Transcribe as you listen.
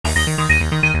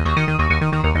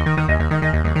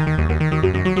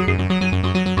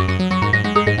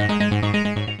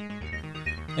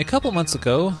couple months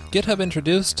ago, GitHub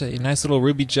introduced a nice little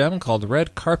Ruby gem called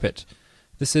Red Carpet.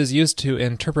 This is used to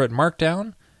interpret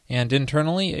Markdown, and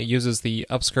internally it uses the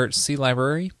Upskirt C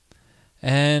library,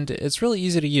 and it's really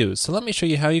easy to use. So let me show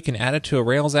you how you can add it to a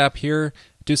Rails app here,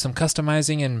 do some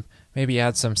customizing, and maybe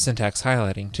add some syntax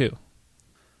highlighting too.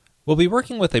 We'll be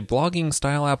working with a blogging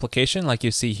style application like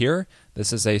you see here.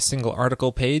 This is a single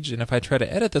article page, and if I try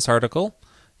to edit this article,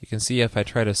 you can see if I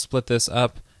try to split this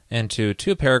up into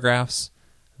two paragraphs,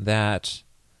 that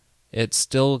it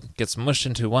still gets mushed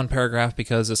into one paragraph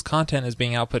because this content is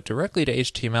being output directly to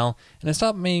HTML and it's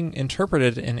not being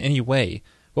interpreted in any way.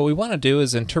 What we want to do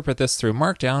is interpret this through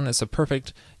Markdown. It's a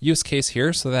perfect use case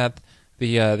here so that the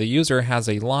user has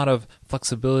a lot of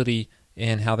flexibility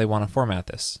in how they want to format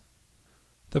this.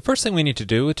 The first thing we need to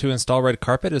do to install Red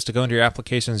Carpet is to go into your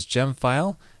application's gem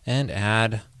file and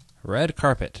add Red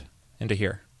Carpet into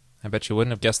here. I bet you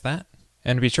wouldn't have guessed that.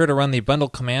 And be sure to run the bundle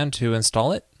command to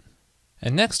install it.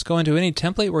 And next, go into any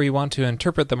template where you want to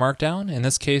interpret the Markdown. In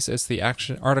this case, it's the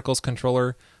action articles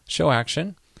controller show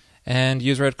action, and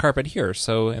use Red Carpet here.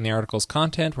 So in the article's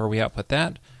content where we output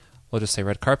that, we'll just say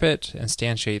Red Carpet,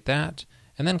 instantiate that,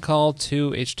 and then call to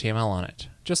HTML on it,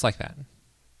 just like that.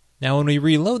 Now when we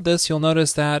reload this, you'll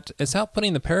notice that it's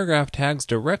outputting the paragraph tags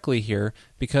directly here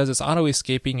because it's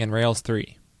auto-escaping in Rails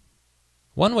 3.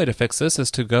 One way to fix this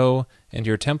is to go into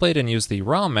your template and use the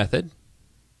raw method.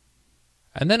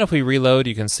 And then if we reload,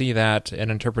 you can see that it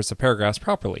interprets the paragraphs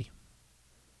properly.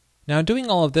 Now doing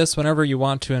all of this whenever you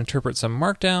want to interpret some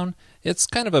Markdown, it's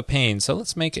kind of a pain. So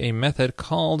let's make a method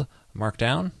called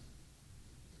Markdown.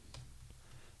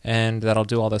 And that'll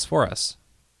do all this for us.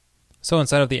 So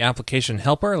inside of the application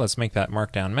helper, let's make that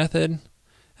Markdown method,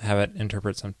 have it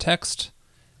interpret some text,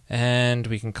 and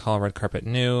we can call Red Carpet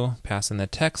new, pass in the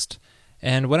text.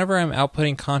 And whenever I'm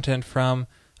outputting content from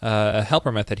a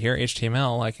helper method here,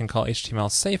 HTML, I can call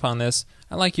HTML safe on this.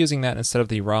 I like using that instead of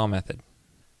the raw method.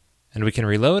 And we can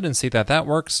reload and see that that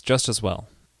works just as well.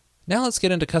 Now let's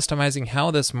get into customizing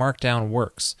how this Markdown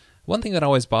works. One thing that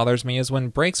always bothers me is when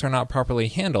breaks are not properly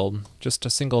handled, just a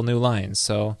single new line.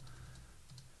 So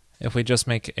if we just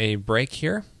make a break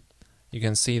here, you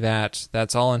can see that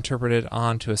that's all interpreted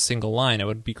onto a single line. It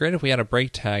would be great if we had a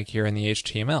break tag here in the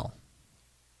HTML.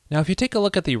 Now if you take a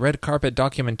look at the Red Carpet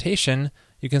documentation,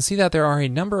 you can see that there are a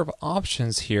number of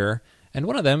options here, and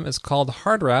one of them is called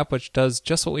hard wrap, which does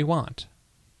just what we want.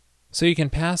 So you can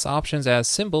pass options as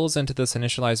symbols into this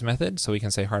initialize method, so we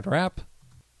can say hard wrap.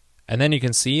 And then you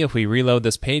can see if we reload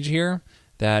this page here,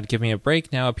 that give me a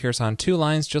break now appears on two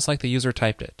lines just like the user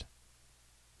typed it.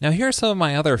 Now here are some of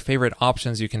my other favorite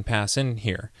options you can pass in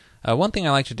here. One thing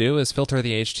I like to do is filter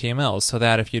the HTML so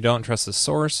that if you don't trust the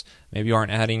source, maybe you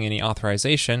aren't adding any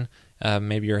authorization,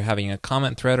 maybe you're having a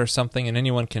comment thread or something and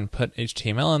anyone can put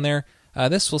HTML in there,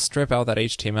 this will strip out that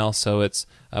HTML so it's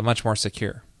much more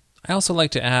secure. I also like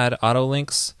to add auto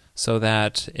links so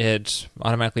that it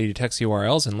automatically detects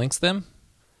URLs and links them.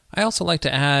 I also like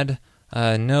to add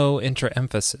no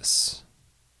intra-emphasis.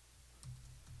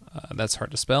 That's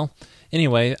hard to spell.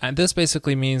 Anyway, this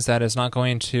basically means that it's not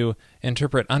going to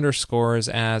interpret underscores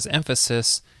as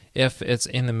emphasis if it's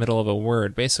in the middle of a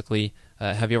word. Basically,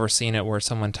 have you ever seen it where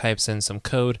someone types in some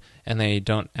code and they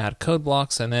don't add code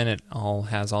blocks and then it all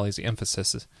has all these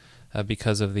emphases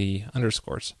because of the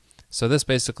underscores? So this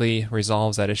basically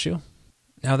resolves that issue.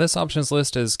 Now this options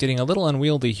list is getting a little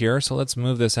unwieldy here, so let's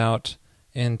move this out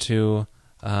into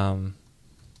a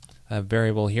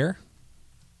variable here.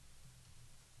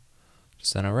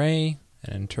 Just an array,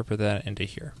 and interpret that into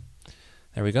here.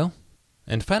 There we go.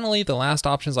 And finally, the last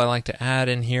options I like to add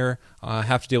in here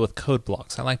have to deal with code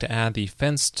blocks. I like to add the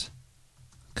fenced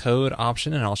code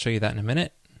option, and I'll show you that in a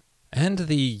minute, and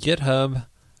the GitHub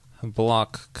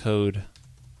block code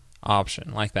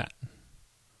option, like that.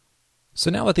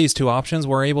 So now with these two options,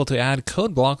 we're able to add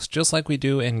code blocks just like we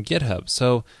do in GitHub.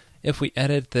 So if we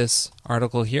edit this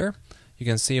article here, you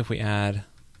can see if we add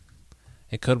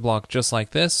a code block just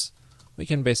like this, we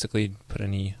can basically put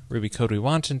any Ruby code we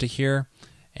want into here,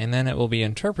 and then it will be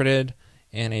interpreted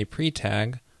in a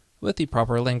pre-tag with the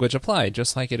proper language applied,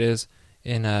 just like it is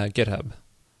in GitHub.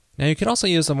 Now you could also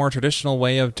use a more traditional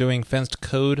way of doing fenced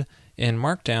code in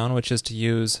Markdown, which is to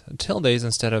use tildes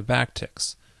instead of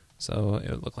backticks. So it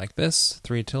would look like this,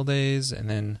 3 tildes, and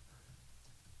then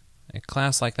a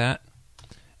class like that.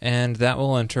 And that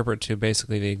will interpret to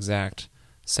basically the exact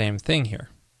same thing here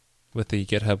with the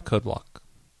GitHub code block.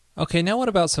 Okay, now what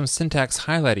about some syntax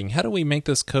highlighting? How do we make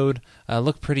this code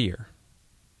look prettier?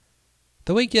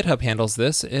 The way GitHub handles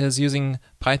this is using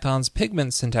Python's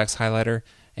Pigment syntax highlighter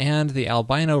and the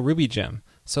Albino Ruby gem.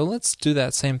 So let's do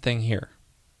that same thing here.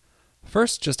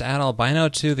 First, just add albino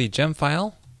to the gem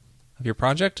file, of your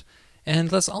project.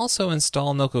 And let's also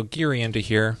install Nokogiri into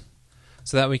here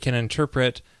so that we can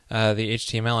interpret the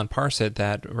HTML and parse it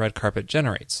that Red Carpet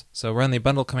generates. So run the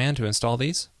bundle command to install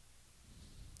these.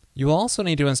 You will also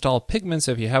need to install Pigments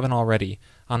if you haven't already.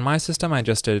 On my system, I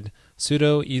just did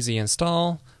sudo easy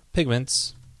install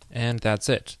Pigments, and that's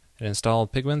it. It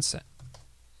installed Pigments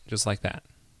just like that.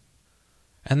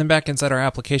 And then back inside our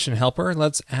application helper,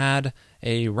 let's add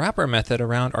a wrapper method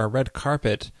around our Red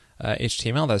Carpet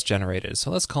HTML that's generated. So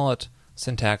let's call it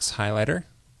syntax highlighter.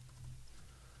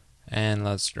 And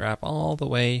let's wrap all the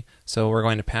way. So we're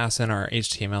going to pass in our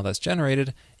HTML that's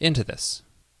generated into this.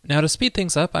 Now to speed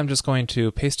things up, I'm just going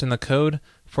to paste in the code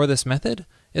for this method.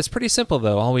 It's pretty simple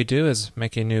though. All we do is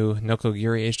make a new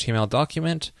Nokogiri HTML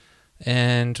document,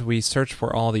 and we search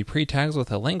for all the pre-tags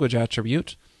with a language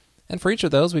attribute. And for each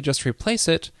of those, we just replace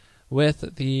it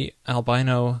with the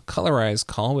albino colorize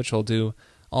call, which will do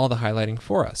all the highlighting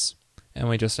for us. And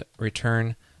we just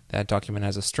return that document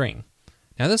as a string.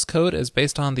 Now this code is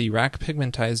based on the Rack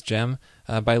Pigmentized gem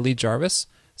by Lee Jarvis,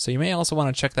 so you may also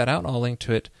want to check that out. I'll link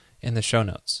to it in the show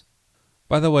notes.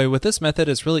 By the way, with this method,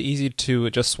 it's really easy to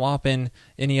just swap in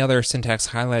any other syntax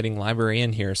highlighting library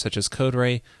in here, such as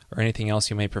CodeRay or anything else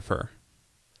you may prefer.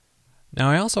 Now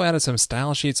I also added some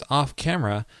style sheets off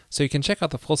camera, so you can check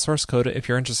out the full source code if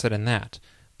you're interested in that.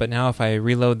 But now if I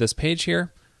reload this page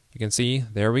here, you can see,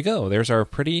 there we go. There's our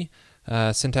pretty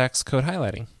syntax code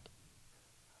highlighting.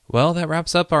 Well, that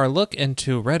wraps up our look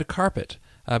into Red Carpet.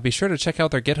 Be sure to check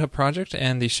out their GitHub project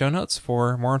and the show notes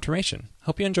for more information.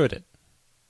 Hope you enjoyed it.